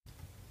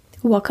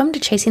Welcome to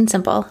Chasing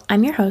Simple.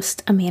 I'm your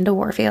host, Amanda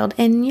Warfield,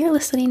 and you're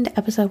listening to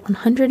episode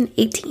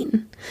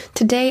 118.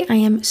 Today, I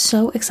am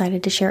so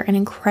excited to share an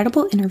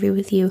incredible interview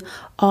with you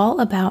all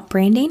about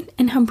branding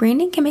and how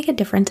branding can make a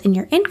difference in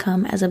your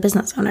income as a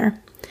business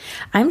owner.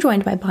 I'm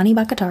joined by Bonnie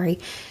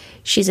Bakatari.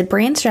 She's a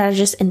brand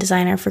strategist and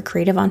designer for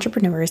creative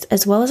entrepreneurs,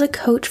 as well as a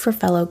coach for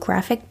fellow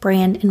graphic,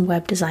 brand, and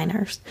web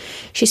designers.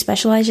 She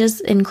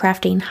specializes in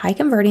crafting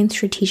high-converting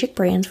strategic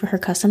brands for her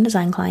custom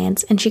design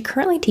clients, and she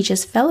currently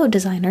teaches fellow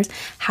designers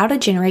how to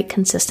generate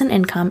consistent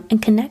income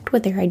and connect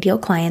with their ideal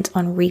clients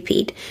on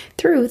repeat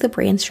through the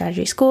Brand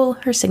Strategy School,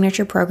 her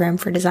signature program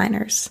for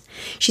designers.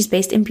 She's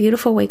based in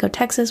beautiful Waco,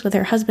 Texas, with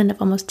her husband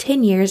of almost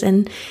 10 years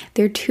and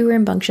their two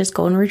rambunctious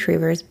golden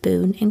retrievers,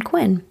 Boone and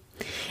Quinn.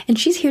 And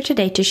she's here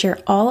today to share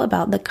all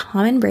about the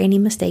common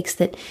branding mistakes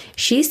that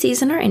she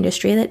sees in our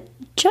industry that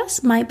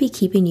just might be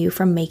keeping you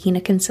from making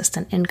a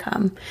consistent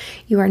income.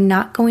 You are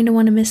not going to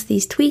want to miss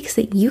these tweaks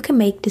that you can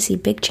make to see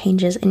big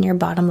changes in your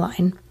bottom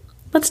line.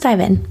 Let's dive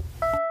in.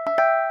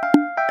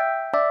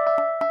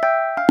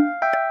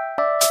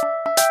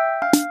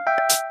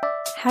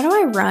 How do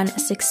I run a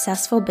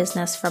successful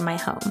business from my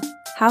home?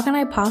 How can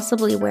I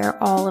possibly wear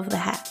all of the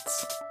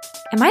hats?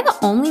 Am I the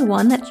only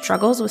one that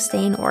struggles with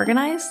staying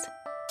organized?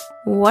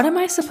 What am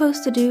I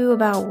supposed to do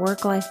about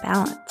work-life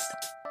balance?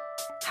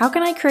 How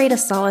can I create a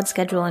solid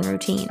schedule and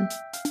routine?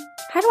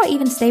 How do I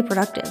even stay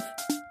productive?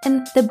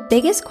 And the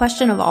biggest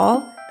question of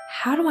all,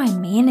 how do I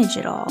manage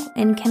it all?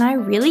 And can I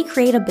really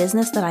create a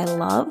business that I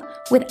love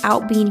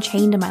without being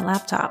chained to my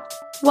laptop?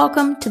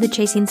 Welcome to the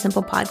Chasing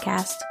Simple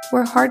podcast,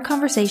 where hard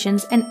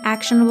conversations and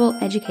actionable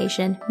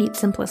education meet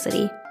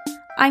simplicity.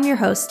 I'm your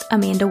host,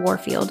 Amanda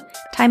Warfield,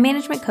 time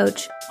management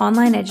coach,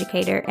 online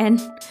educator,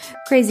 and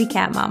crazy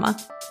cat mama.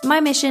 My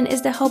mission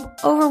is to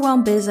help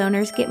overwhelmed biz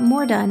owners get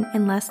more done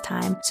in less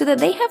time so that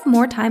they have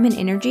more time and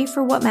energy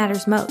for what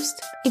matters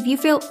most. If you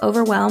feel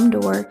overwhelmed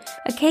or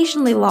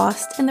occasionally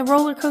lost in the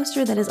roller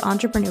coaster that is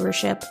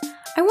entrepreneurship,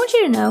 I want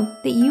you to know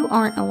that you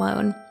aren't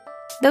alone.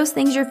 Those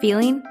things you're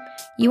feeling,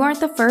 you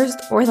aren't the first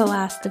or the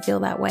last to feel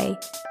that way.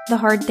 The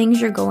hard things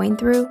you're going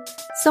through,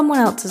 someone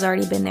else has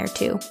already been there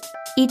too.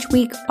 Each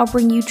week, I'll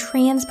bring you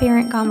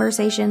transparent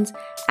conversations,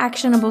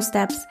 actionable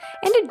steps,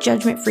 and a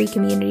judgment-free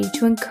community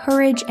to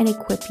encourage and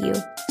equip you.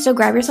 So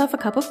grab yourself a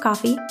cup of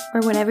coffee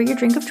or whatever your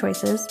drink of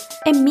choice is,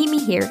 and meet me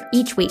here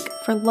each week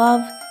for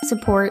love,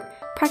 support,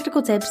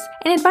 practical tips,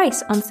 and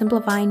advice on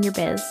simplifying your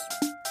biz.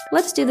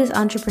 Let's do this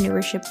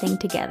entrepreneurship thing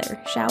together,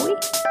 shall we?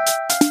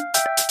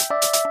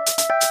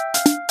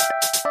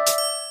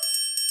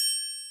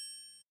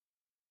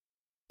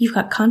 You've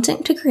got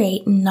content to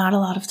create and not a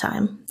lot of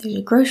time. There's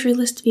a grocery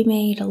list to be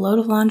made, a load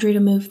of laundry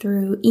to move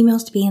through,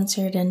 emails to be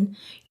answered, and you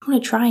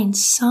want to try and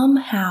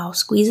somehow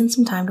squeeze in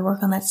some time to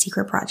work on that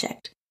secret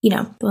project. You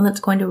know, the one that's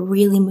going to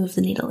really move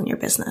the needle in your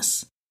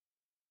business.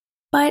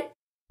 But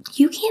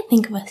you can't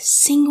think of a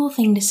single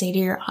thing to say to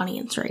your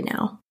audience right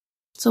now.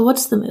 So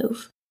what's the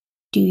move?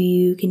 Do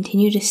you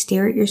continue to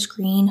stare at your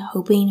screen,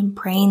 hoping and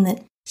praying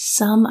that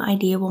some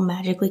idea will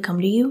magically come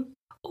to you?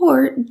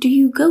 Or do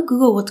you go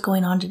Google what's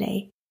going on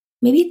today?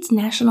 Maybe it's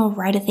National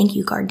Write a Thank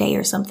You Card Day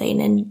or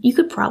something, and you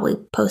could probably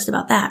post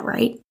about that,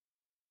 right?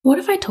 What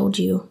if I told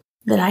you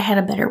that I had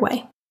a better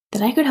way?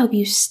 That I could help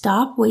you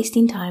stop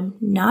wasting time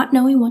not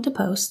knowing what to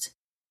post,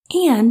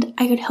 and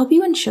I could help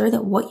you ensure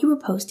that what you were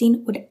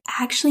posting would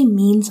actually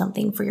mean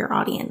something for your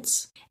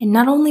audience. And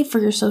not only for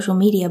your social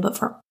media, but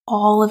for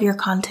all of your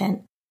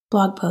content,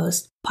 blog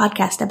posts,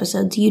 podcast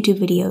episodes, YouTube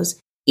videos,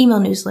 email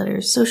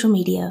newsletters, social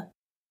media.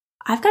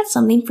 I've got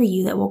something for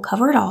you that will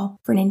cover it all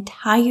for an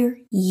entire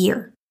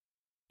year.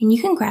 And you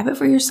can grab it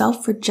for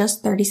yourself for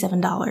just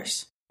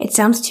 $37. It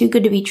sounds too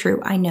good to be true,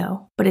 I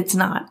know, but it's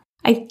not.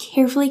 I've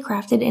carefully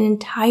crafted an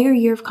entire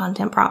year of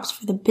content prompts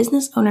for the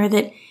business owner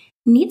that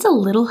needs a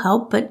little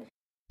help but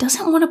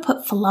doesn't want to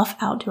put fluff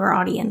out to our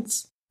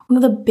audience. One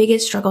of the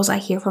biggest struggles I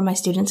hear from my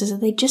students is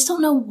that they just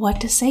don't know what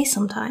to say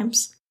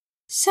sometimes.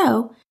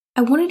 So,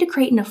 I wanted to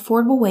create an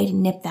affordable way to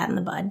nip that in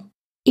the bud.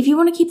 If you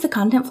want to keep the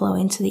content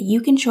flowing so that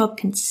you can show up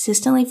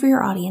consistently for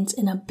your audience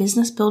in a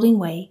business building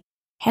way,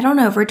 head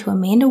on over to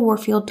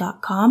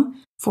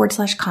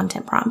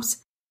amandawarfield.com/content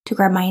prompts to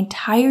grab my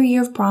entire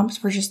year of prompts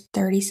for just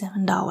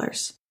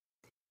 $37.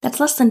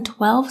 That's less than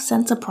 12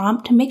 cents a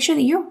prompt to make sure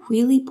that you're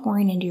really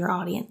pouring into your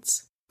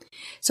audience.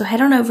 So head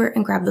on over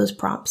and grab those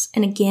prompts.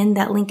 And again,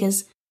 that link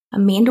is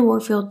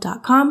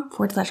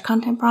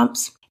amandawarfield.com/content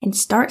prompts and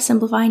start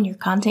simplifying your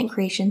content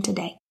creation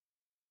today.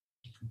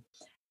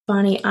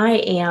 Bonnie, I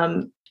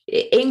am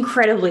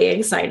incredibly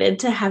excited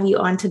to have you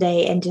on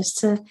today and just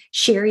to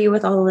share you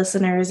with all the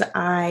listeners.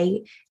 I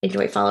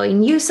enjoy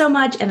following you so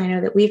much, and I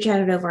know that we've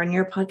chatted over on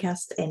your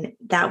podcast, and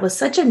that was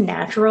such a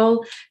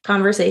natural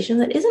conversation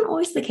that isn't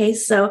always the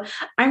case. So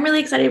I'm really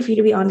excited for you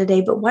to be on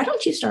today, but why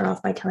don't you start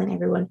off by telling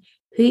everyone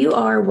who you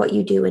are, what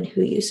you do, and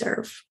who you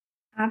serve?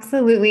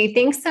 Absolutely.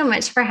 Thanks so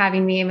much for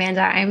having me,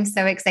 Amanda. I'm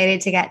so excited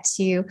to get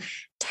to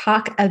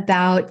talk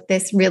about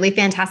this really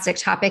fantastic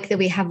topic that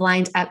we have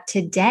lined up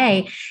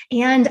today.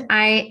 And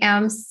I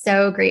am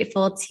so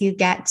grateful to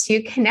get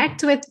to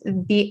connect with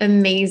the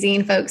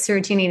amazing folks who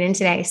are tuning in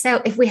today.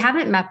 So, if we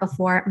haven't met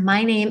before,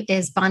 my name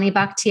is Bonnie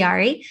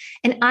Bakhtiari,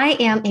 and I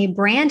am a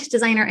brand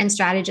designer and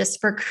strategist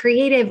for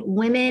creative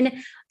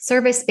women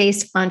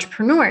service-based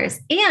entrepreneurs.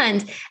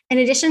 And in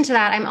addition to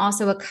that, I'm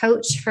also a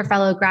coach for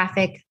fellow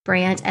graphic,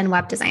 brand, and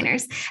web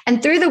designers.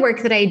 And through the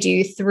work that I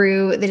do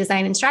through the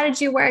design and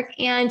strategy work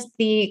and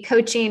the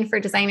coaching for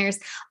designers,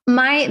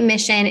 my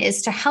mission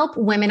is to help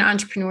women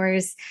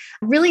entrepreneurs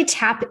really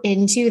tap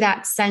into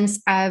that sense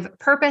of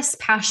purpose,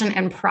 passion,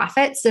 and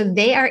profit so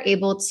they are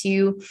able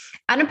to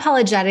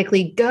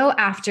unapologetically go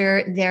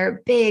after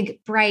their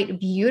big, bright,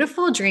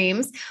 beautiful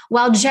dreams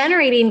while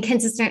generating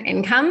consistent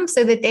income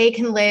so that they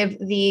can live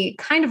the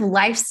kind of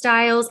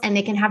lifestyles and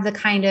they can have the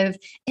kind of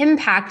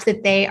impact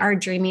that they are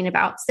dreaming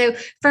about. So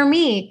for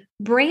me,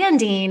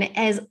 branding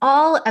is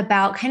all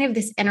about kind of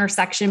this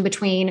intersection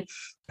between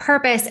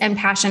purpose and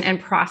passion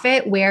and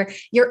profit, where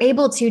you're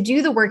able to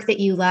do the work that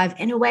you love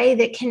in a way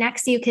that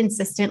connects you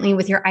consistently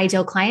with your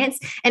ideal clients.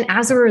 And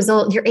as a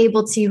result, you're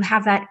able to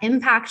have that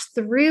impact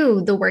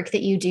through the work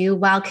that you do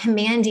while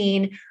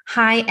commanding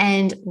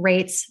high-end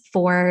rates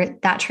for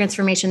that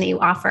transformation that you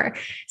offer.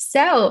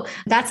 So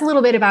that's a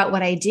little bit about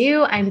what I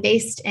do. I'm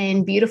based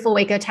in beautiful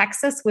Waco,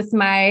 Texas, with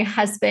my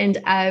husband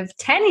of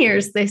 10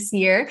 years this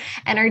year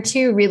and our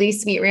two really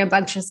sweet,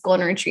 rambunctious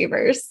golden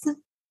retrievers.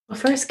 Well,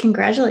 first,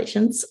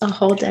 congratulations. A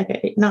whole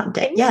decade, not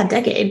yeah,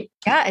 decade.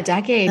 Yeah, a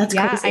decade. That's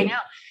yeah, crazy. I know.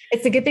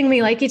 It's a good thing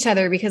we like each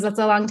other because that's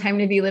a long time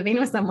to be living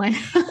with someone.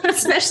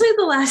 Especially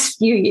the last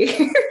few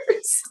years.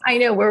 I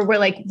know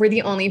we're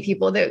the only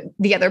people that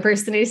the other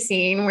person is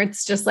seeing, where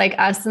it's just like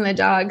us and the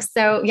dog.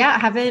 So yeah,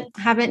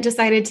 haven't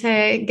decided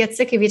to get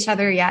sick of each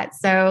other yet.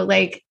 So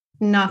like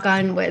knock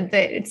on wood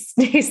that it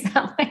stays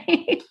that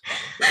way.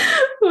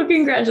 Well,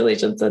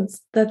 congratulations.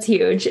 That's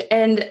huge.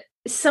 And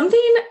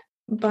something,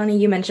 Bonnie,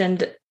 you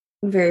mentioned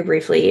very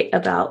briefly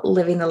about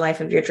living the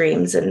life of your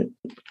dreams and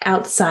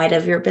outside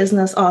of your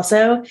business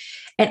also.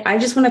 And I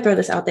just want to throw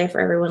this out there for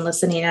everyone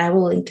listening. And I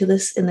will link to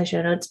this in the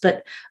show notes,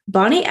 but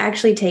Bonnie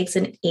actually takes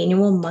an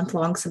annual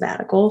month-long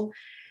sabbatical,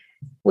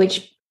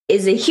 which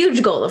is a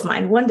huge goal of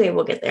mine. One day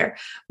we'll get there,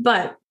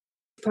 but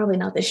probably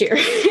not this year.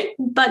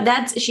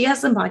 But she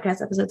has some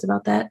podcast episodes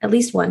about that, at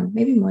least one,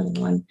 maybe more than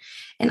one.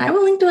 And I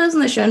will link to those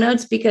in the show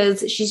notes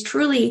because she's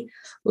truly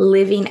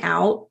living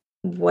out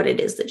what it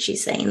is that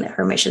she's saying that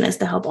her mission is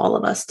to help all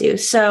of us do.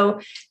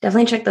 So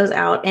definitely check those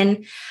out.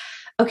 And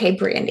okay,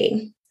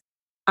 branding.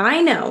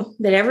 I know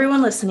that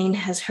everyone listening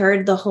has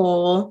heard the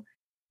whole,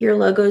 your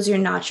logos, you're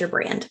not your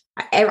brand.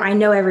 I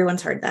know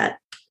everyone's heard that,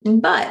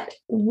 but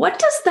what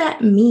does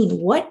that mean?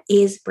 What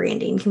is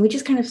branding? Can we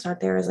just kind of start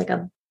there as like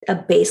a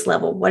base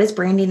level? What is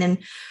branding? And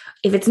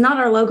if it's not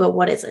our logo,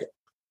 what is it?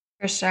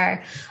 For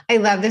sure. I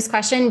love this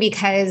question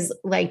because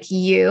like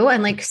you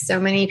and like so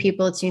many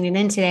people tuning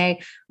in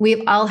today,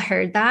 we've all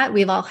heard that.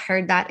 We've all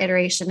heard that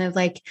iteration of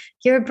like,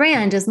 your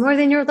brand is more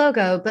than your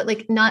logo, but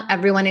like not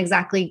everyone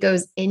exactly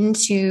goes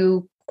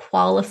into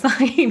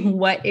qualifying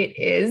what it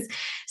is.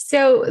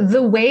 So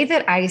the way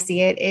that I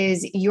see it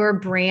is your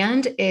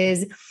brand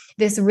is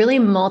this really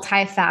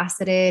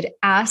multifaceted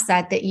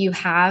asset that you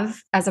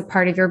have as a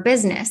part of your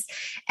business.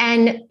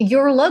 And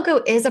your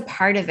logo is a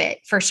part of it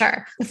for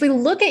sure. If we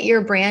look at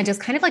your brand as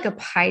kind of like a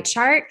pie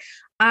chart,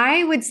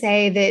 I would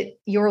say that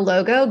your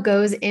logo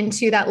goes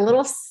into that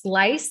little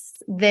slice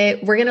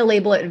that we're going to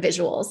label it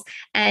visuals.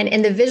 And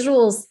in the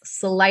visuals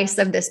slice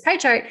of this pie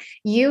chart,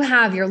 you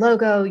have your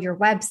logo, your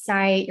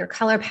website, your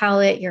color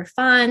palette, your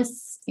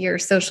fonts, your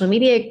social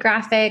media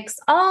graphics,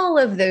 all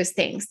of those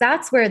things.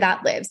 That's where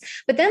that lives.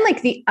 But then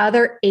like the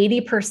other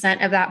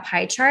 80% of that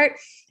pie chart,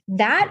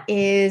 that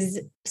is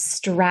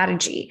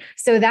strategy.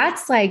 So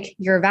that's like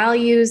your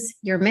values,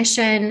 your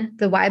mission,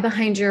 the why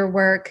behind your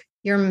work,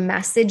 your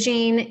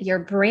messaging, your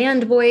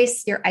brand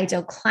voice, your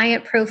ideal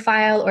client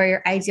profile, or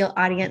your ideal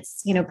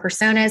audience,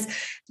 personas.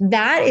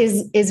 That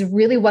is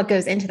really what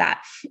goes into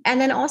that.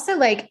 And then also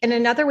like, and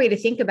another way to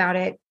think about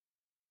it,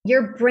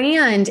 your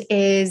brand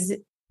is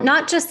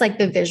not just like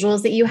the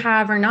visuals that you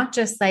have, or not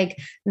just like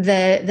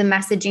the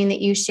messaging that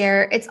you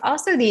share. It's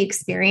also the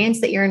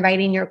experience that you're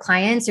inviting your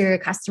clients or your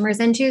customers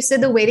into. So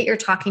the way that you're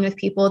talking with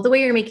people, the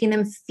way you're making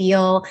them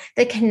feel,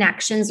 the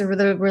connections or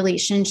the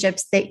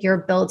relationships that you're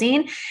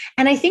building.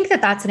 And I think that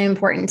that's an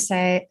important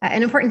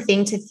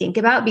thing to think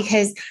about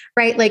because,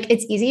 right, like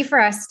it's easy for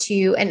us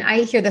to, and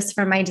I hear this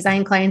from my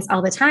design clients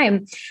all the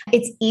time,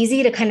 it's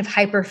easy to kind of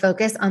hyper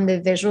focus on the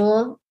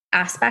visual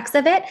aspects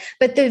of it,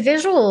 but the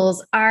visuals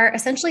are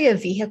essentially a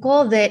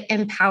vehicle that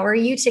empower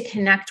you to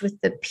connect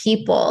with the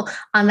people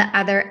on the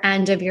other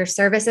end of your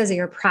services or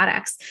your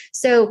products.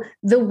 So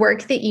the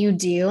work that you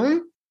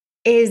do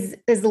is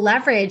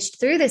leveraged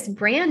through this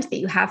brand that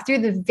you have, through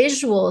the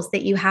visuals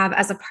that you have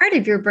as a part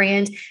of your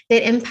brand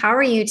that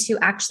empower you to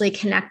actually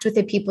connect with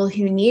the people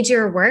who need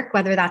your work,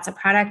 whether that's a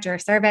product or a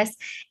service.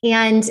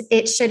 And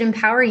it should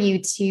empower you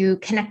to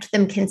connect with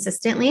them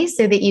consistently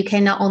so that you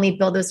can not only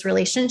build those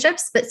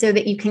relationships, but so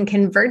that you can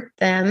convert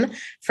them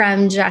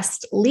from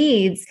just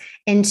leads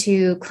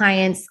into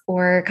clients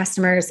or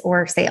customers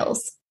or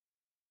sales.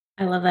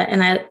 I love that.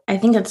 And I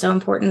think that's so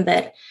important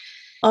that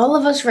all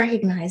of us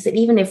recognize that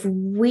even if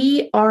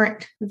we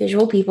aren't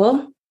visual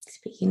people,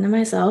 speaking to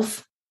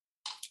myself,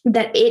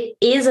 that it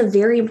is a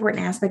very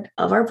important aspect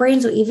of our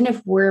brain. So even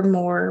if we're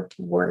more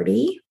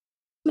wordy,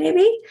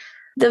 maybe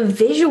the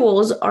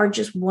visuals are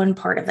just one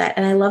part of that.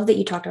 And I love that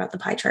you talked about the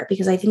pie chart,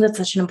 because I think that's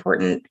such an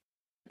important,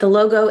 the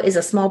logo is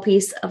a small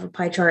piece of a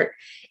pie chart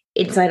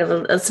inside of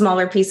a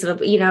smaller piece of,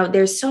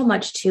 there's so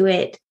much to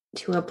it,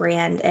 to a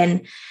brand.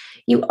 And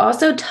you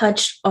also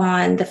touched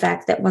on the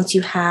fact that once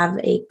you have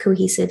a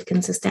cohesive,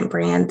 consistent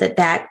brand,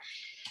 that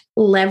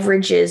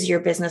leverages your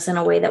business in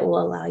a way that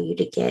will allow you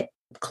to get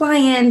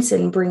clients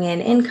and bring in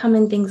income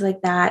and things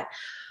like that.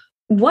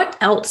 What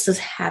else does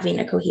having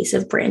a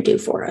cohesive brand do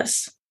for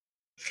us?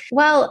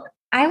 Well,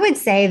 I would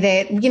say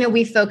that,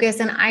 we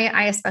focus, and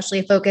I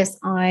especially focus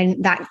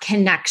on that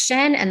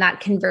connection and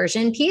that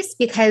conversion piece,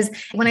 because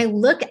when I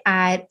look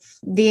at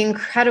the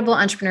incredible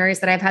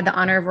entrepreneurs that I've had the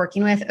honor of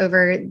working with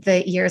over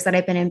the years that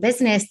I've been in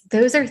business,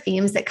 those are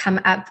themes that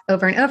come up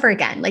over and over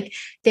again. Like,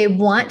 they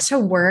want to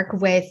work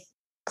with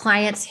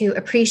clients who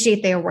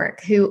appreciate their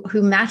work, who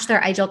match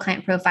their ideal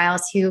client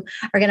profiles, who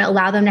are going to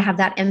allow them to have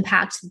that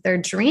impact that they're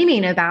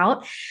dreaming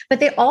about. But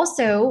they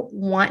also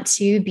want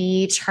to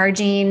be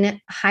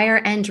charging higher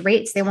end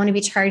rates. They want to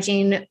be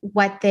charging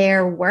what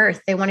they're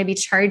worth. They want to be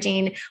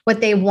charging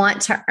what they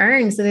want to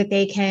earn so that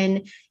they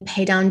can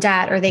pay down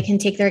debt, or they can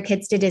take their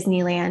kids to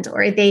Disneyland,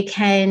 or they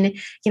can,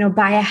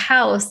 buy a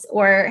house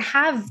or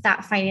have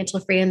that financial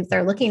freedom that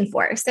they're looking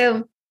for.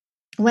 So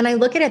when I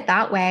look at it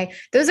that way,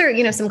 those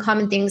are, some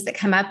common things that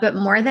come up. But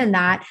more than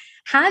that,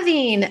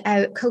 having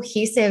a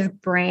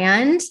cohesive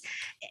brand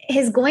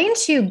is going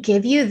to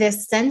give you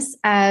this sense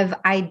of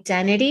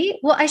identity.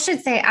 Well, I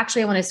should say,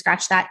 actually, I want to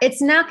scratch that.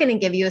 It's not going to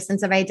give you a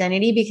sense of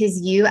identity, because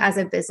you, as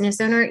a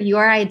business owner,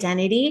 your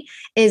identity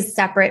is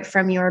separate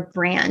from your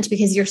brand,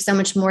 because you're so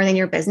much more than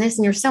your business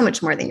and you're so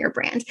much more than your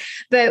brand.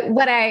 But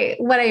what I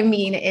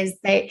mean is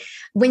that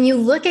when you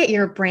look at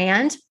your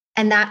brand,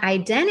 and that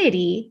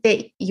identity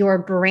that your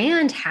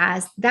brand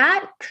has,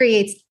 that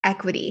creates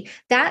equity.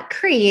 That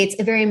creates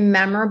a very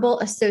memorable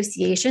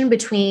association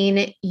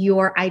between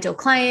your ideal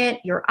client,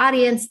 your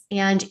audience,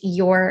 and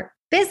your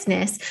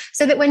business,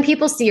 so that when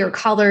people see your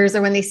colors,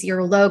 or when they see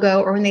your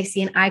logo, or when they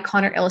see an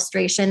icon or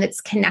illustration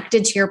that's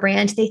connected to your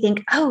brand, they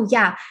think, oh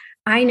yeah,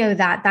 I know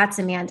that's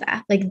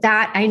Amanda. Like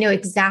that, I know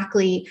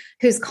exactly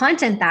whose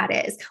content that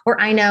is, or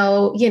I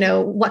know,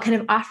 what kind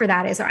of offer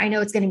that is, or I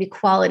know it's going to be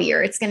quality,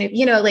 or it's going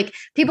to, like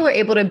people are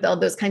able to build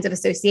those kinds of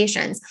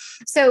associations.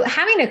 So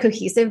having a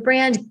cohesive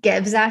brand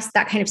gives us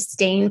that kind of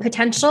staying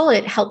potential.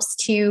 It helps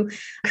to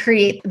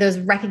create those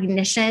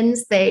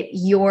recognitions that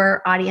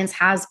your audience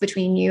has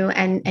between you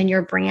and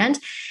your brand.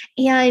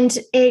 And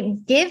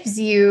it gives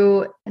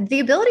you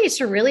the ability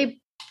to really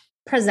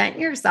present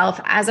yourself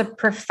as a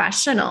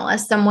professional,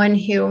 as someone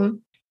who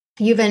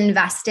you've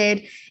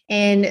invested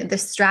in the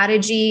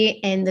strategy,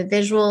 in the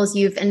visuals,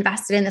 you've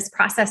invested in this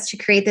process to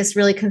create this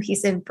really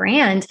cohesive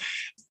brand.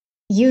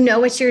 You know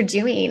what you're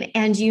doing,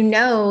 and you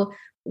know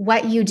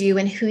what you do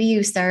and who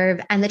you serve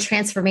and the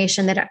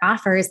transformation that it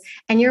offers.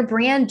 And your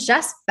brand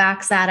just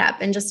backs that up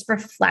and just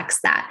reflects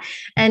that.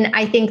 And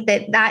I think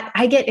that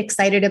I get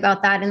excited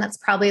about that. And that's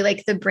probably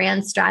like the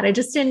brand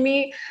strategist in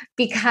me,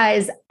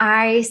 because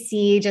I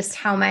see just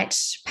how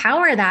much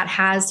power that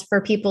has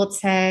for people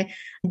to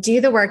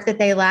do the work that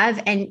they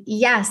love. And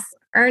yes,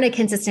 earn a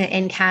consistent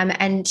income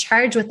and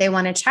charge what they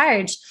want to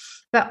charge,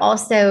 but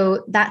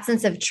also that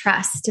sense of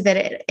trust that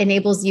it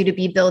enables you to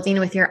be building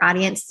with your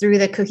audience through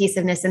the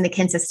cohesiveness and the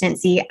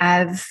consistency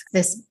of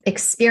this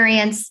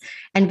experience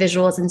and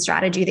visuals and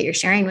strategy that you're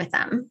sharing with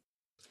them.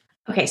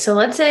 Okay, so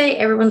let's say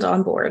everyone's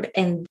on board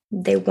and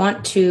they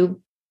want to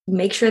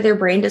make sure their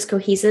brand is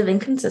cohesive and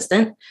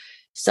consistent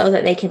so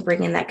that they can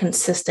bring in that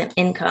consistent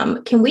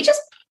income. Can we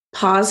just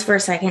pause for a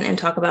second and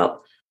talk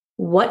about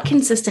what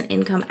consistent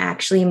income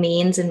actually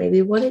means, and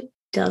maybe what it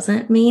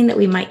doesn't mean that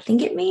we might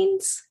think it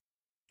means?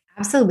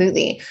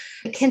 Absolutely.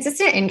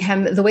 Consistent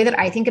income, the way that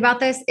I think about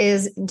this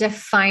is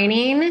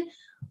defining,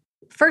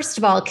 first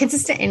of all,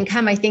 consistent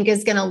income, I think,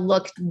 is going to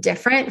look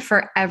different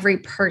for every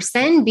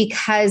person,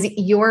 because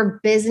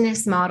your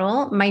business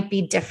model might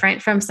be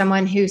different from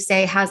someone who,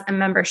 say, has a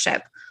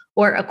membership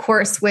or a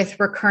course with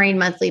recurring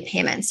monthly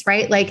payments,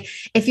 right? Like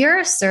if you're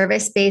a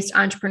service-based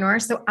entrepreneur,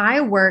 so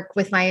I work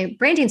with my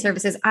branding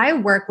services, I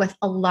work with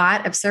a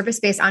lot of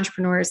service-based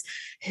entrepreneurs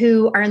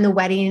who are in the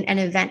wedding and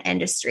event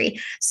industry.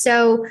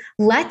 So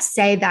let's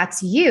say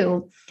that's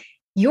you.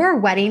 your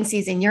wedding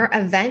season, your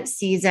event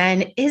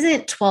season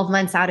isn't 12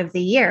 months out of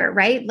the year,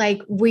 right? Like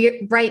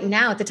we right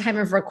now at the time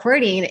of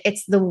recording,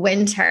 it's the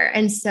winter.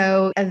 And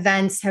so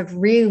events have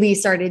really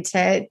started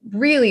to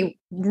really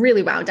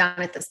wound down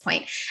at this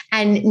point.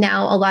 And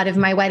now a lot of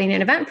my wedding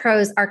and event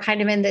pros are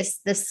kind of in this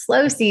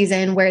slow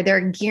season where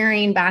they're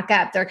gearing back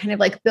up. They're kind of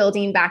like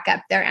building back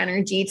up their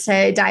energy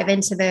to dive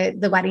into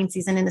the wedding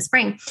season in the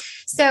spring.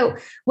 So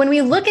when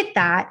we look at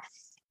that,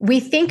 we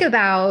think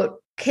about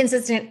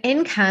consistent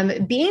income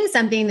being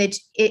something that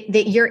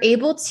you're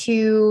able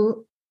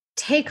to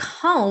take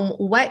home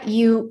what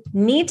you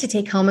need to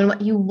take home and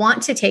what you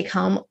want to take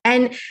home,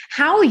 and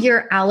how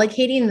you're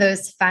allocating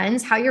those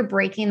funds, how you're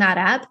breaking that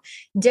up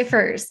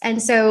differs.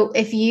 And so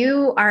if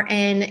you are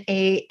in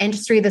a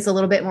industry that's a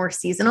little bit more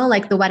seasonal,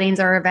 like the weddings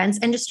or events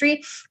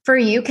industry, for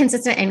you,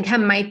 consistent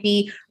income might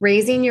be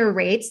raising your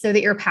rates so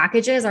that your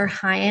packages are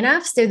high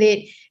enough so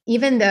that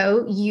even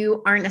though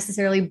you aren't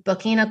necessarily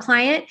booking a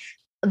client,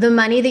 the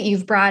money that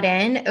you've brought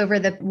in over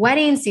the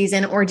wedding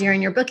season or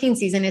during your booking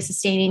season is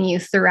sustaining you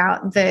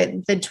throughout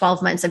the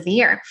 12 months of the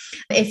year.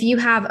 If you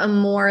have a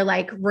more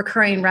like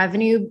recurring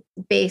revenue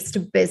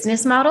based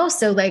business model,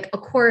 so like a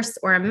course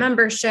or a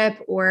membership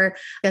or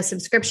a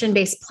subscription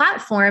based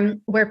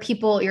platform where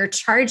you're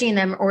charging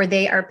them or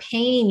they are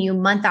paying you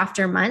month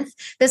after month.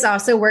 This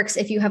also works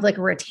if you have like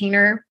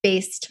retainer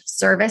based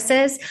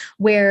services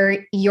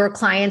where your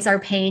clients are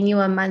paying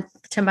you a month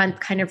to month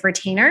kind of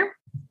retainer.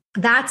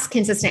 That's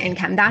consistent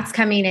income. That's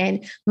coming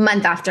in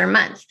month after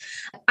month.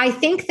 I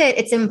think that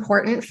it's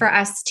important for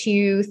us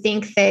to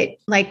think that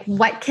like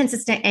what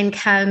consistent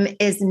income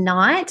is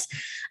not.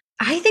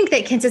 I think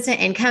that consistent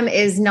income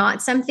is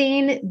not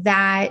something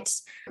that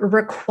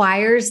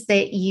requires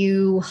that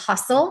you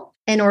hustle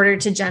in order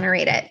to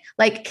generate it.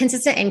 Like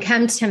consistent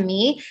income to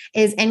me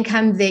is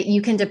income that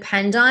you can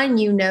depend on.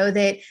 You know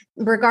that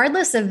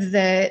regardless of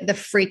the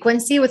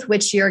frequency with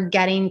which you're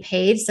getting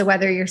paid, so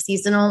whether you're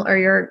seasonal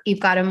or you've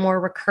got a more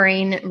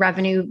recurring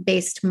revenue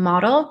based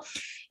model,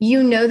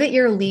 you know that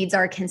your leads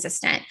are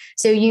consistent.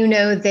 So you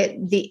know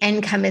that the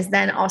income is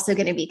then also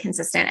going to be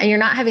consistent and you're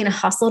not having to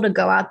hustle to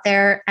go out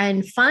there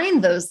and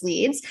find those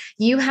leads.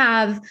 You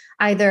have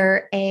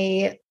either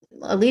a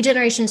lead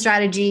generation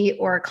strategy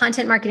or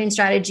content marketing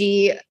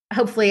strategy,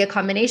 hopefully a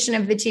combination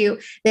of the two,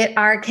 that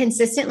are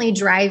consistently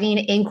driving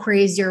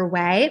inquiries your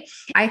way.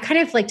 I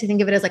kind of like to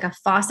think of it as like a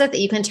faucet that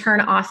you can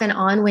turn off and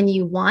on when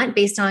you want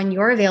based on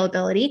your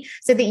availability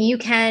so that you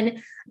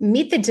can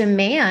meet the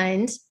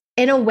demand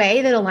in a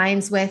way that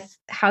aligns with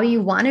how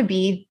you want to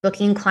be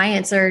booking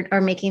clients or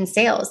making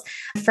sales.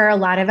 For a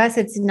lot of us,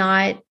 it's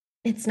not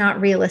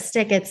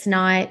realistic. It's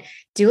not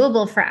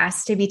doable for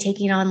us to be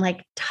taking on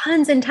like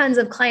tons and tons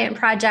of client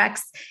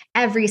projects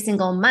every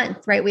single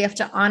month, right? We have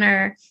to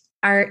honor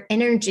our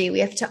energy.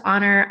 We have to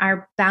honor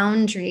our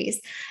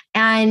boundaries.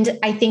 And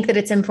I think that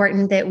it's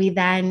important that we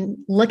then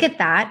look at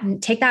that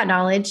and take that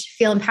knowledge,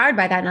 feel empowered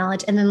by that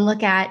knowledge, and then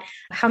look at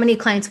how many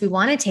clients we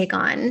want to take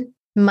on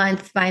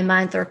month by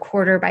month or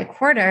quarter by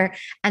quarter,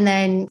 and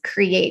then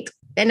create.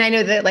 And I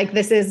know that like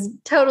this is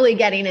totally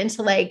getting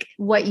into like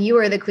what you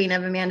are the queen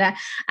of, Amanda,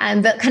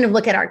 but kind of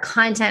look at our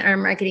content, our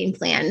marketing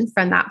plan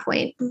from that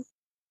point.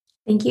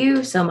 Thank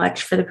you so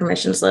much for the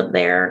permission slip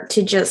there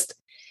to just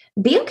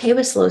be okay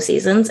with slow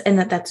seasons and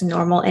that's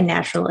normal and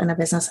natural in a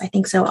business. I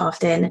think so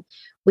often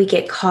we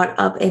get caught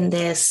up in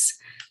this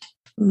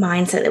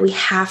mindset that we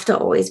have to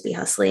always be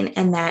hustling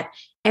and that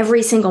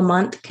every single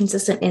month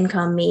consistent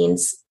income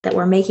means that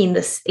we're making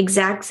this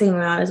exact same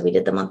amount as we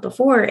did the month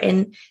before.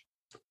 And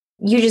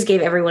you just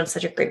gave everyone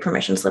such a great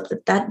permission slip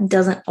that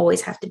doesn't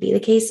always have to be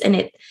the case.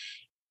 And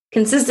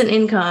consistent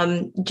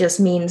income just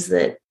means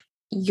that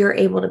you're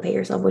able to pay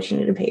yourself what you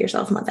need to pay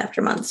yourself month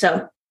after month.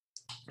 So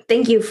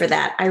thank you for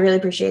that. I really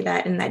appreciate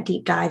that and that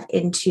deep dive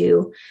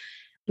into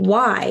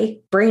why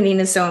branding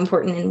is so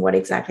important and what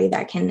exactly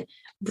that can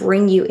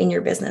bring you in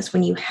your business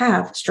when you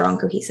have strong,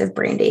 cohesive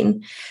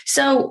branding.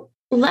 So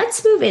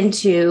let's move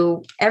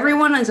into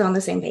everyone is on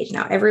the same page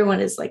now. Everyone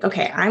is like,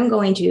 okay, I'm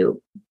going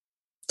to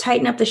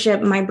tighten up the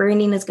ship. My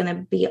branding is going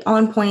to be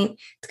on point.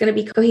 It's going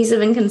to be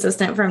cohesive and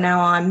consistent from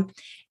now on.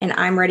 And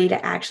I'm ready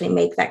to actually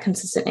make that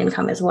consistent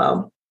income as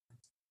well.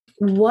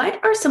 What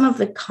are some of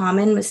the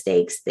common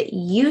mistakes that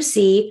you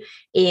see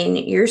in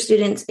your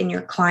students and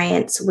your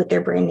clients with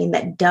their branding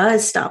that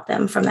does stop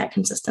them from that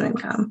consistent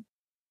income?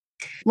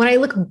 When I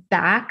look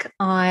back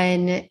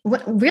on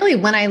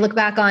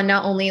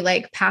not only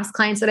like past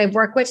clients that I've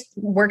worked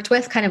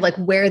with, kind of like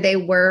where they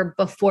were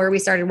before we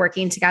started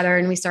working together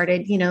and we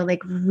started, like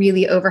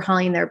really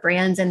overhauling their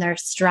brands and their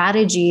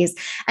strategies.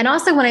 And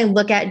also when I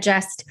look at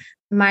just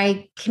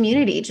my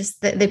community, just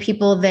the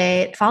people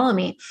that follow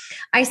me,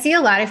 I see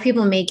a lot of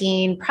people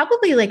making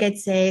probably like I'd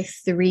say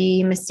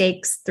three-ish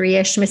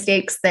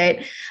mistakes that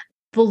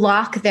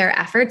block their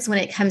efforts when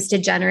it comes to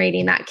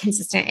generating that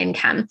consistent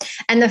income.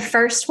 And the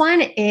first one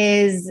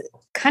is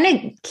kind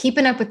of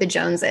keeping up with the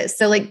Joneses.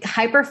 So like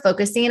hyper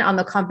focusing on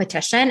the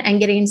competition and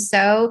getting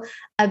so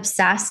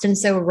obsessed and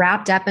so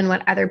wrapped up in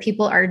what other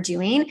people are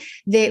doing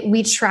that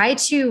we try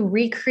to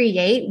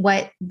recreate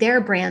what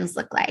their brands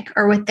look like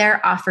or what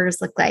their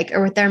offers look like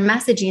or what their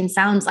messaging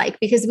sounds like,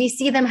 because we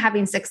see them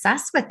having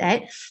success with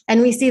it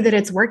and we see that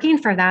it's working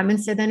for them.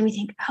 And so then we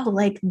think, oh,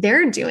 like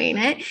they're doing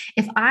it.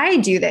 If I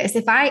do this,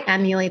 if I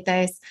emulate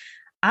this,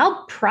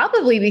 I'll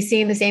probably be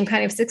seeing the same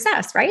kind of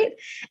success, right?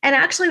 And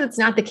actually, that's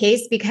not the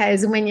case,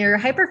 because when you're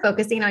hyper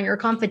focusing on your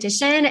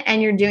competition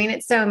and you're doing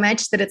it so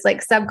much that it's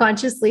like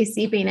subconsciously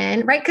seeping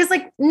in, right? Because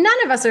like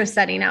none of us are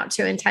setting out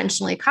to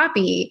intentionally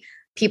copy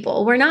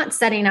people. We're not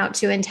setting out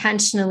to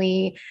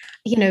intentionally,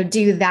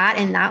 do that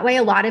in that way.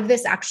 A lot of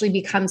this actually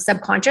becomes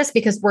subconscious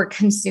because we're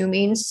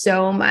consuming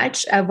so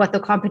much of what the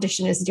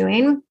competition is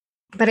doing.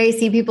 But I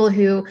see people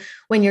who,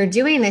 when you're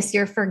doing this,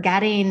 you're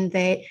forgetting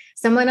that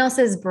someone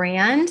else's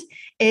brand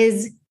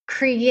is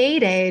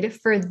created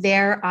for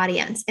their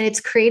audience, and it's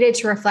created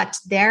to reflect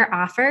their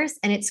offers,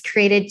 and it's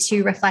created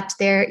to reflect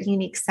their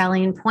unique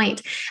selling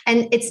point.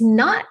 And it's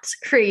not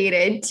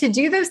created to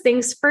do those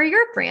things for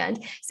your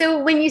brand.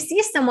 So when you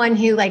see someone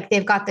who like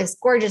they've got this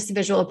gorgeous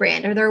visual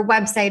brand, or their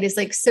website is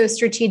like so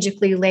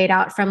strategically laid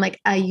out from like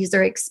a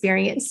user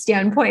experience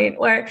standpoint,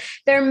 or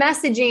their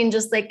messaging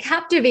just like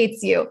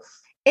captivates you,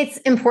 it's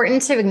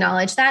important to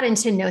acknowledge that and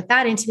to note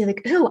that and to be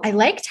like, oh, I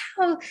liked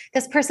how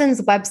this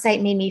person's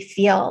website made me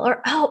feel,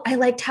 or, oh, I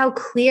liked how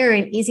clear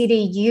and easy to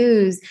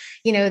use,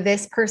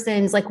 this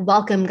person's like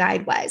welcome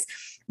guide was.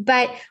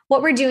 But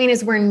what we're doing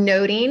is we're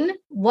noting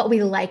what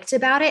we liked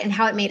about it and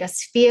how it made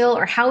us feel,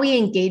 or how we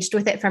engaged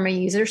with it from a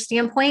user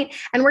standpoint.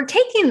 And we're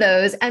taking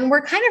those and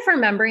we're kind of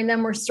remembering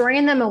them. We're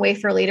storing them away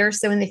for later.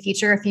 So in the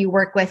future, if you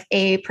work with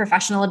a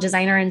professional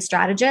designer and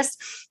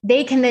strategist,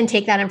 they can then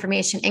take that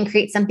information and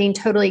create something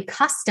totally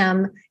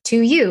custom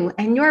to you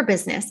and your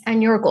business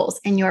and your goals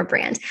and your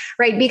brand,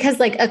 right? Because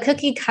like a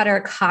cookie cutter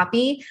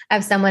copy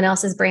of someone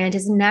else's brand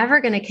is never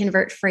going to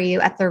convert for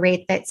you at the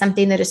rate that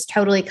something that is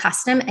totally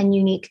custom and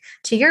unique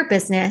to your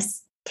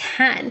business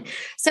can.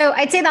 So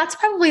I'd say that's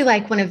probably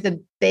like one of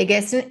the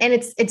biggest, and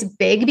it's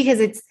big because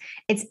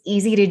it's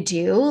easy to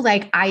do.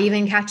 Like I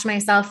even catch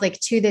myself, like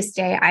to this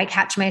day, I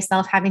catch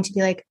myself having to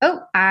be like, oh,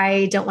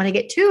 I don't want to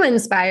get too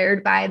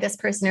inspired by this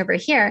person over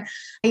here.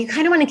 You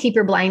kind of want to keep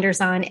your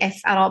blinders on,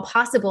 if at all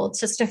possible,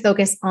 just to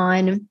focus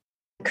on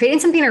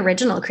creating something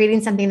original,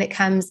 creating something that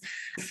comes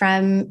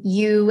from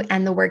you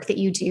and the work that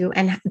you do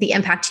and the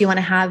impact you want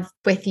to have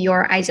with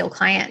your ideal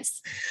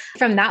clients.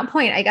 From that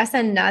point, I guess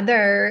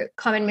another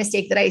common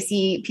mistake that I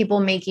see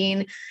people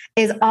making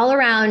is all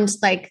around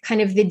like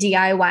kind of the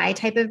DIY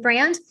type of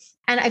brand.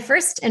 And I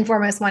first and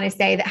foremost want to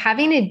say that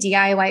having a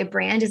DIY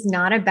brand is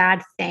not a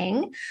bad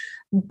thing.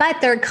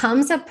 But there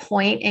comes a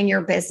point in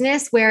your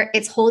business where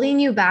it's holding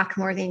you back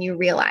more than you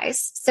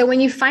realize. So when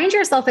you find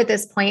yourself at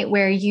this point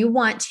where you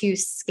want to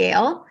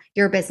scale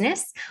your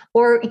business,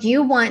 or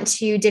you want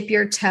to dip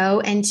your toe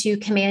into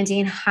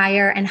commanding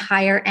higher and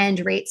higher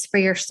end rates for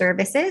your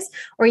services,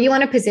 or you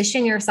want to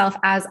position yourself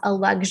as a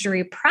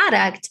luxury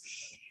product,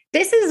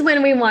 this is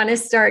when we want to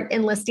start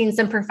enlisting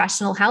some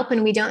professional help.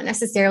 And we don't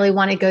necessarily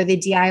want to go the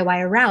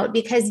DIY route,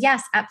 because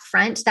yes, up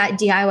front, that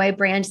DIY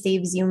brand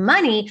saves you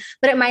money,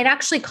 but it might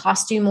actually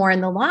cost you more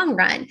in the long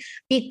run,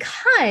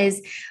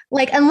 because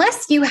like,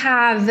 unless you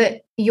have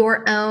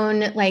your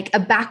own, like a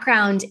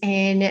background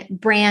in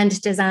brand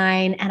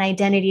design and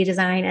identity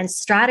design and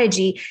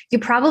strategy, you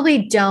probably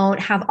don't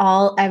have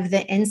all of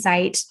the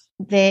insight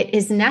that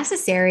is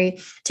necessary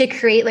to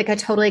create like a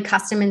totally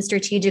custom and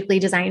strategically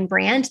designed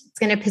brand. It's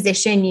going to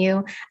position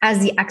you as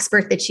the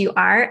expert that you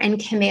are and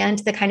command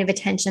the kind of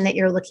attention that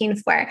you're looking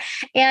for.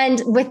 And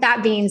with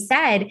that being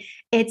said,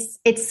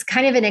 it's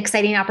kind of an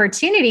exciting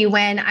opportunity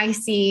when I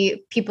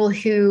see people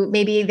who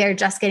maybe they're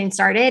just getting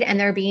started and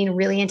they're being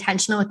really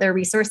intentional with their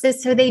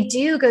resources. So they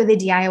do go the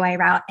DIY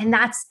route, and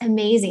that's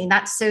amazing.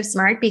 That's so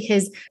smart,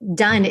 because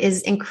done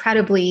is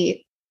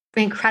incredibly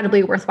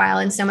worthwhile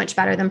and so much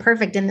better than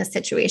perfect in this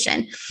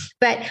situation.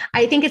 But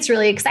I think it's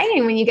really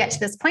exciting when you get to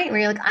this point where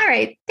you're like, all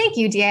right, thank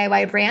you,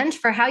 DIY brand,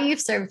 for how you've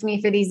served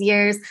me for these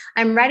years.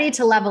 I'm ready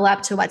to level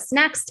up to what's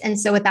next. And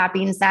so with that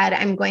being said,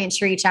 I'm going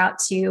to reach out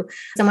to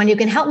someone who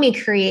can help me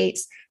create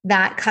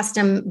that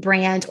custom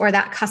brand or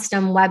that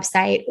custom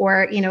website,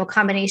 or, a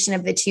combination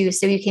of the two,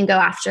 so you can go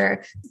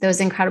after those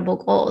incredible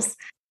goals.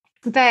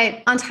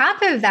 But on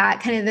top of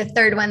that, kind of the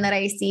third one that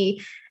I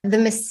see, the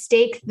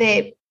mistake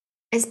that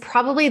is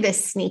probably the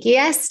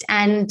sneakiest.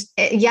 And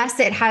yes,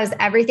 it has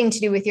everything to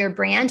do with your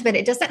brand, but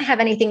it doesn't have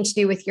anything to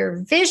do with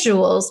your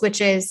visuals, which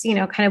is,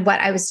 kind of what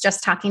I was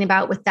just talking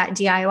about with that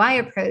DIY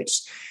approach,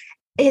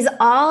 is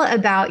all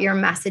about your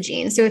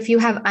messaging. So if you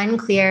have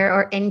unclear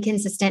or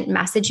inconsistent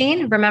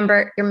messaging,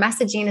 remember, your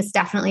messaging is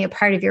definitely a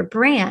part of your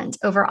brand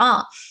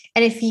overall.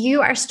 And if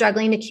you are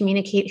struggling to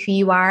communicate who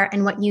you are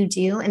and what you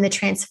do and the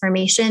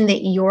transformation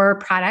that your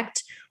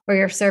product or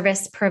your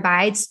service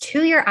provides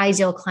to your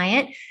ideal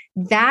client,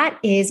 that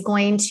is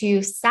going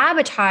to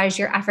sabotage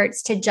your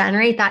efforts to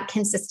generate that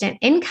consistent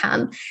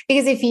income.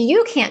 Because if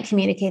you can't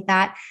communicate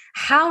that,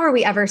 how are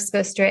we ever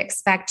supposed to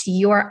expect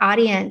your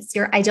audience,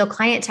 your ideal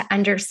client, to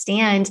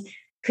understand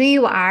who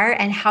you are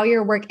and how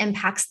your work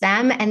impacts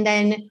them, and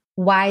then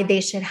why they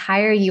should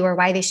hire you or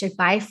why they should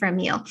buy from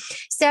you?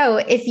 So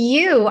if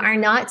you are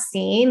not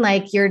seeing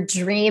like your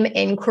dream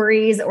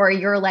inquiries or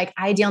your like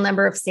ideal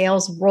number of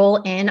sales roll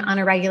in on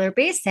a regular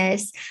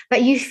basis,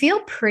 but you feel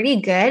pretty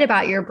good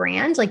about your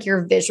brand, like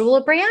your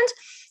visual brand,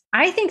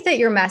 I think that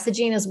your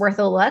messaging is worth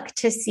a look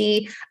to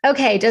see,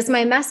 okay, does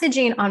my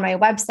messaging on my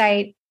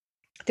website,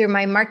 through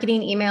my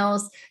marketing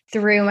emails,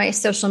 through my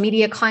social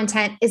media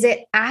content, is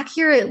it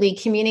accurately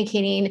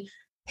communicating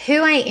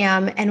who I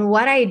am and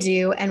what I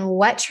do and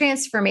what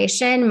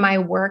transformation my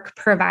work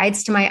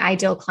provides to my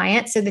ideal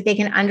client, so that they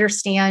can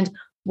understand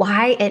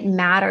why it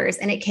matters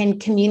and it can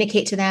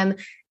communicate to them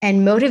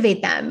and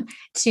motivate them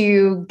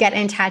to get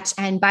in touch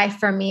and buy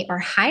from me or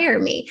hire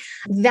me.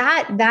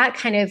 That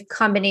kind of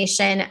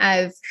combination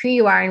of who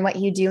you are and what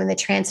you do and the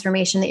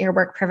transformation that your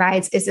work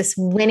provides is this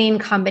winning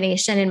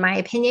combination, in my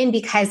opinion,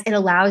 because it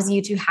allows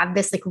you to have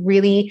this like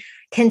really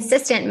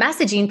consistent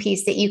messaging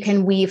piece that you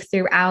can weave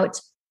throughout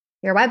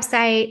your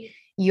website,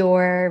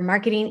 your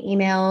marketing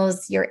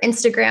emails, your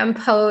Instagram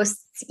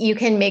posts. You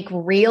can make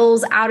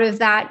reels out of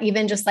that,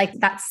 even just like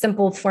that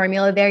simple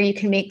formula there. You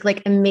can make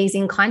like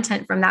amazing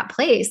content from that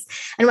place.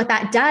 And what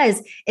that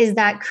does is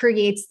that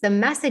creates the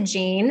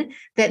messaging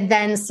that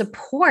then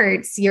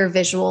supports your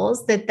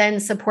visuals, that then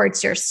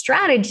supports your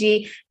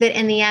strategy, that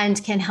in the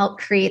end can help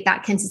create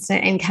that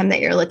consistent income that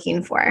you're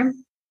looking for.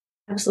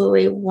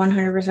 Absolutely.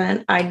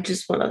 100%. I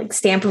just want to like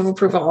stamp of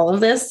approval all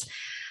of this.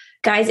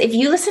 Guys, if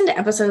you listen to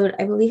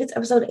I believe it's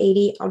episode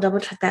 80, I'll double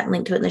check that and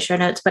link to it in the show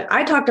notes, but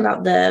I talked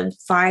about the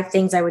 5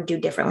 things I would do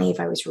differently if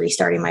I was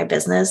restarting my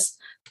business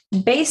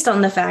based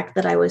on the fact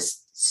that I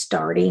was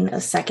starting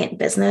a second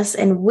business.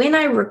 And when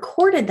I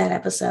recorded that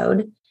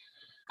episode,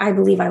 I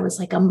believe I was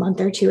like a month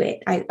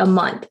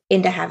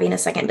into having a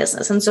second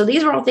business. And so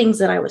these were all things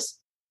that I was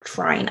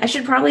trying. I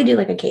should probably do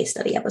like a case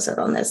study episode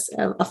on this,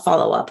 a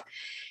follow-up.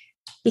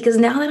 Because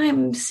now that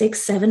I'm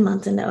 6-7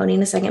 months into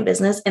owning a second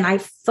business, and I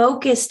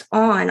focused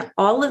on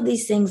all of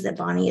these things that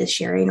Bonnie is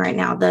sharing right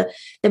now, the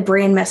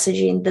brand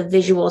messaging, the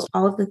visuals,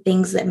 all of the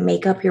things that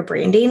make up your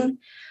branding,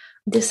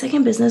 this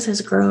second business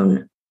has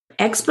grown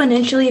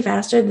exponentially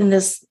faster than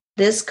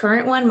this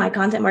current one, my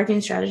content marketing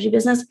strategy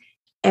business,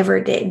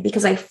 ever did,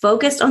 because I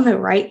focused on the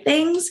right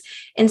things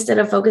instead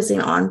of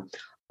focusing on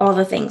all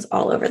the things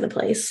all over the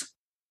place.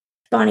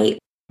 Bonnie,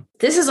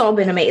 this has all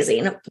been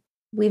amazing.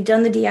 We've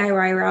done the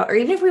DIY route, or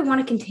even if we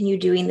want to continue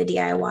doing the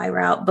DIY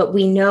route, but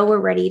we know we're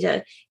ready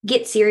to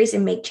get serious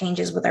and make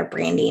changes with our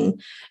branding.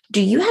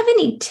 Do you have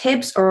any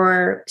tips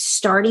or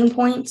starting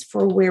points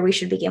for where we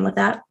should begin with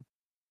that?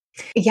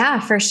 Yeah,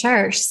 for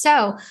sure.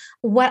 So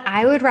what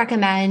I would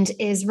recommend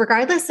is,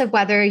 regardless of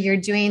whether you're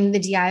doing the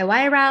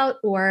DIY route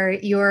or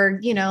you're,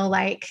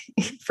 like,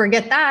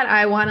 forget that,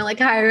 I want to like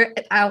hire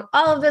out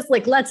all of this,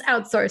 like, let's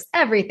outsource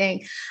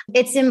everything.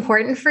 It's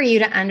important for you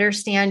to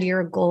understand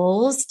your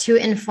goals to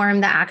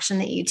inform the action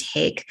that you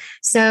take.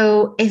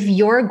 So if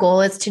your goal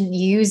is to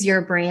use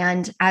your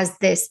brand as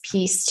this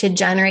piece to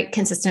generate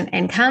consistent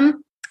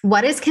income,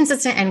 what does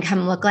consistent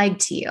income look like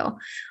to you?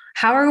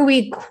 How are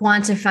we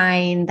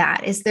quantifying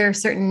that? Is there a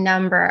certain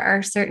number or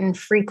a certain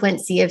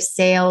frequency of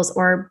sales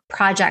or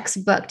projects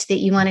booked that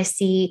you want to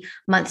see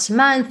month to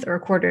month or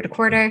quarter to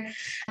quarter?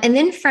 And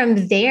then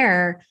from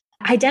there,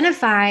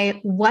 identify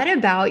what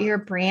about your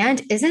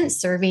brand isn't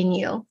serving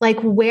you. Like,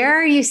 where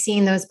are you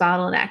seeing those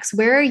bottlenecks?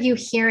 Where are you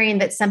hearing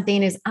that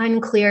something is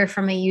unclear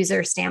from a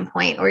user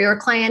standpoint, or your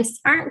clients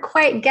aren't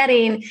quite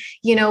getting,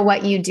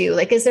 what you do?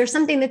 Like, is there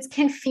something that's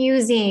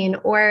confusing,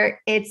 or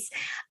it's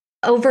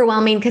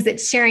overwhelming because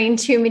it's sharing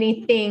too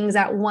many things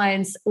at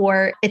once,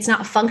 or it's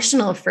not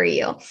functional for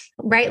you,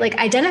 right? Like,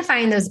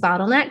 identifying those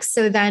bottlenecks.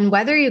 So then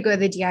whether you go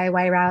the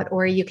DIY route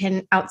or you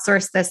can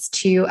outsource this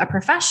to a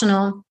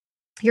professional,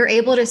 you're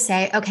able to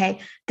say, okay,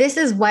 this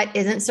is what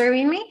isn't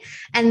serving me,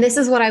 and this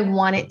is what I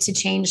want it to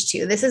change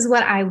to. This is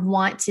what I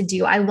want to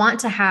do. I want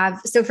to have,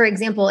 so for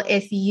example,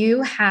 if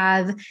you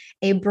have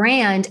a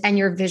brand and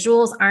your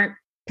visuals aren't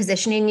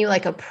positioning you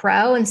like a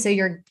pro, and so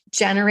you're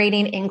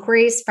generating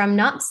inquiries from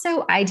not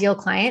so ideal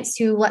clients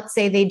who, let's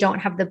say, they don't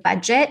have the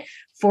budget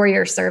for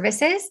your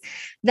services,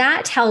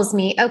 that tells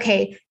me,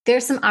 okay,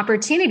 there's some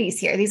opportunities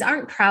here. These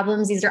aren't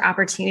problems, these are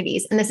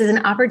opportunities. And this is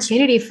an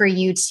opportunity for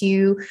you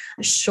to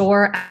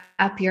shore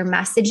up your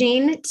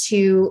messaging,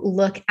 to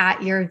look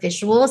at your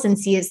visuals and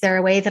see, is there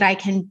a way that I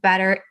can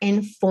better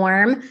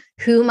inform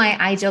who my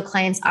ideal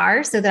clients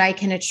are so that I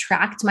can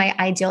attract my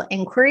ideal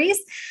inquiries?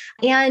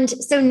 And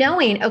so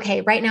knowing, okay,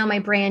 right now my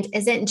brand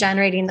isn't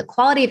generating the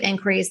quality of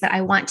inquiries that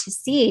I want to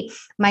see.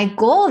 My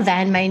goal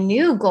then, my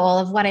new goal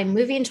of what I'm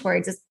moving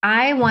towards, is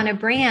I want a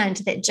brand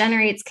that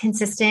generates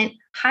consistent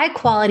high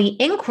quality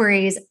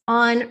inquiries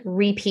on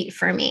repeat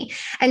for me.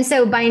 And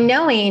so by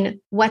knowing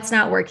what's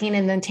not working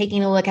and then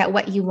taking a look at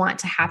what you want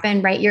to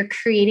happen, right? You're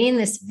creating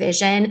this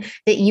vision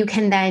that you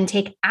can then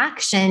take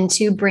action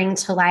to bring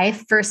to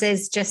life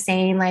versus just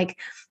saying like,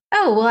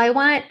 oh, well, I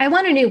want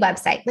a new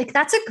website. Like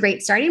that's a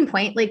great starting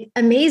point, like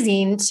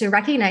amazing to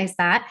recognize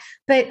that.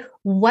 But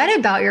what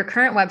about your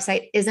current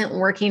website isn't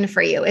working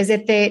for you? Is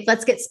it that,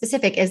 let's get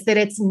specific, is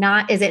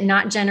it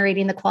not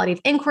generating the quality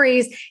of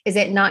inquiries? Is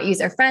it not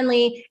user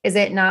friendly? Is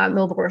it not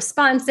mobile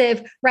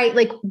responsive, right?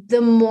 Like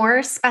the more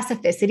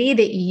specificity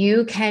that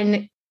you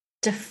can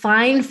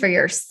define for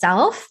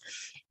yourself,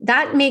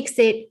 that makes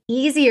it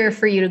easier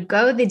for you to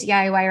go the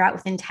DIY route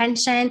with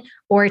intention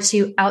or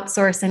to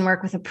outsource and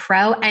work with a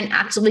pro and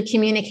actually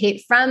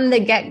communicate from the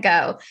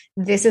get-go.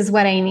 This is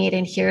what I need,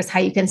 and here's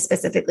how you can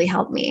specifically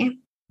help me.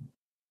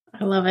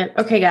 I love it.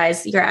 Okay,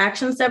 guys, your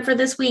action step for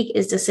this week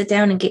is to sit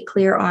down and get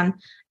clear on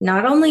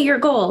not only your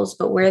goals,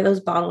 but where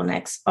those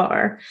bottlenecks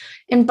are.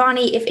 And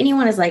Bonnie, if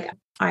anyone is like,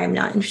 I'm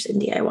not interested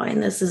in DIY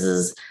and this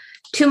is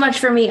too much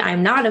for me,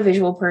 I'm not a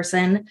visual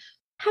person,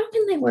 how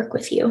can they work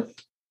with you?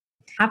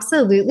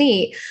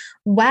 Absolutely.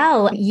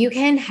 Well, you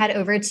can head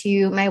over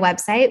to my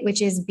website,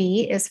 which is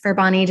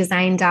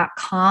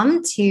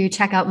BisForBonnieDesign.com to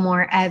check out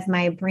more of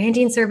my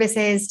branding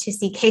services, to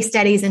see case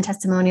studies and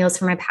testimonials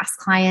from my past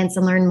clients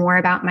and learn more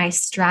about my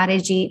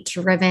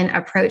strategy-driven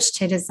approach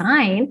to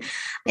design.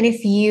 And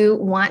if you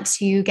want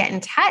to get in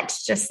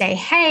touch, just say,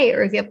 hey,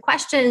 or if you have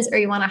questions or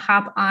you want to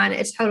hop on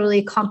a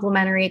totally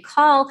complimentary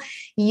call,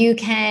 you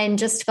can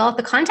just fill out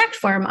the contact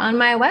form on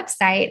my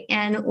website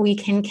and we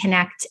can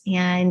connect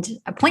and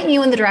point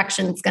you in the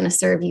direction that's going to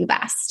serve you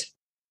best.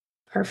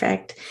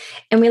 Perfect.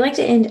 And we like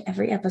to end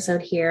every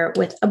episode here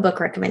with a book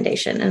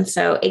recommendation. And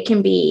so it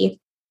can be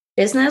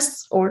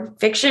business or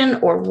fiction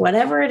or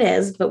whatever it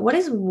is, but what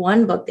is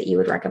one book that you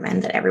would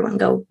recommend that everyone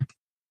go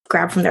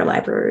grab from their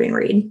library and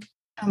read?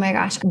 Oh my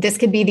gosh, this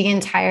could be the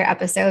entire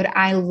episode.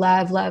 I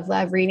love, love,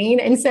 love reading.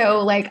 And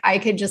so like I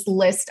could just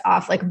list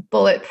off like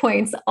bullet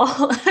points,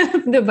 all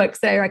of the books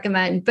that I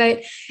recommend.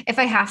 But if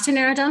I have to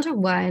narrow down to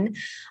one,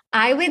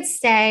 I would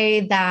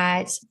say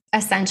that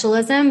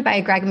Essentialism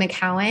by Greg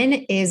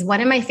McKeown is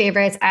one of my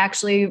favorites. I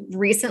actually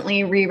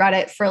recently reread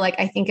it for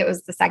I think it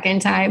was the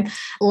second time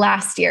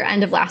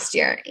end of last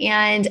year.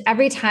 And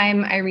every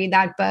time I read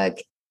that book,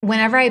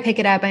 whenever I pick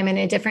it up, I'm in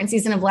a different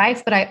season of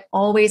life, but I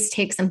always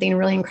take something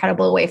really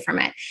incredible away from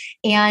it.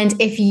 And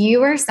if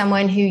you are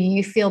someone who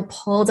you feel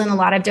pulled in a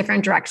lot of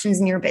different directions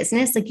in your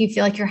business, like you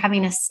feel like you're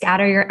having to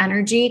scatter your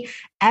energy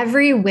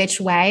every which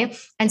way,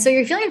 and so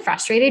you're feeling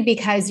frustrated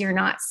because you're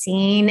not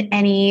seeing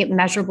any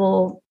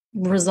measurable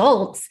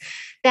results,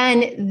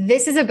 then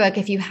this is a book,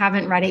 if you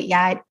haven't read it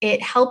yet,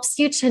 it helps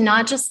you to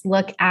not just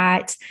look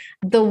at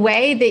the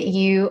way that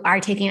you are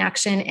taking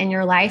action in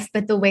your life,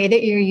 but the way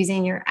that you're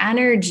using your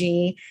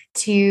energy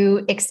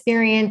to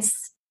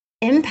experience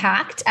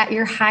impact at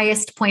your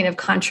highest point of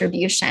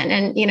contribution.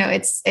 And,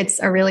 it's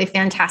a really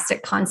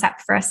fantastic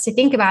concept for us to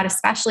think about,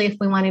 especially if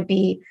we want to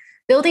be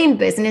building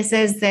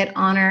businesses that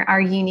honor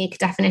our unique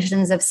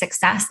definitions of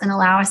success and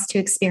allow us to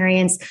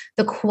experience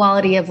the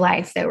quality of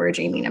life that we're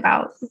dreaming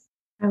about.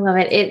 I love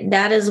it.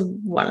 That is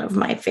one of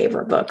my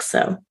favorite books.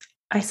 So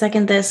I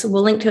second this.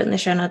 We'll link to it in the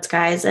show notes,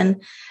 guys.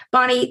 And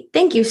Bonnie,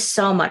 thank you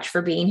so much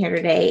for being here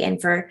today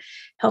and for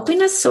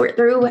helping us sort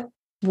through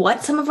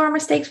what some of our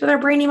mistakes with our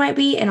branding might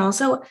be and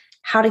also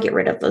how to get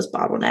rid of those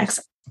bottlenecks.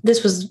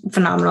 This was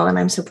phenomenal and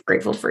I'm super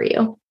grateful for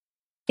you.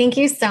 Thank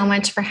you so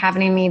much for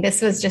having me. This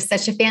was just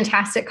such a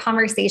fantastic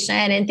conversation.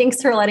 And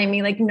thanks for letting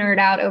me nerd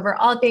out over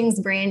all things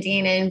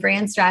branding and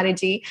brand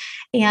strategy.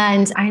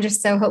 And I'm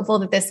just so hopeful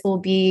that this will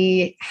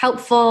be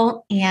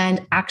helpful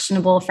and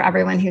actionable for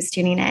everyone who's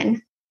tuning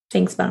in.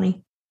 Thanks,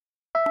 Bonnie.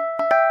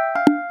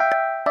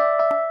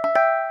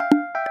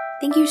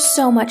 Thank you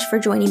so much for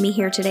joining me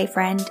here today,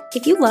 friend.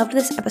 If you loved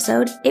this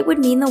episode, it would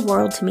mean the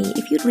world to me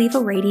if you'd leave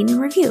a rating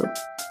and review.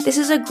 This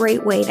is a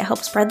great way to help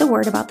spread the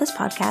word about this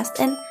podcast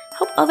and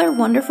help other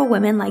wonderful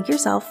women like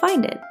yourself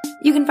find it.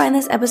 You can find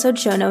this episode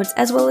show notes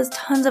as well as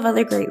tons of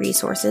other great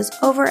resources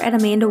over at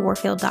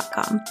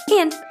amandawarfield.com.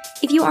 And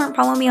if you aren't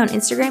following me on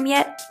Instagram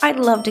yet, I'd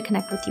love to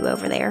connect with you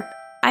over there.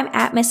 I'm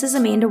at Mrs.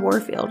 Amanda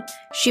Warfield.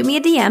 Shoot me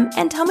a DM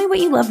and tell me what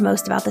you loved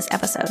most about this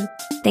episode.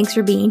 Thanks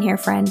for being here,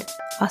 friend.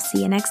 I'll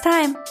see you next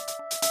time.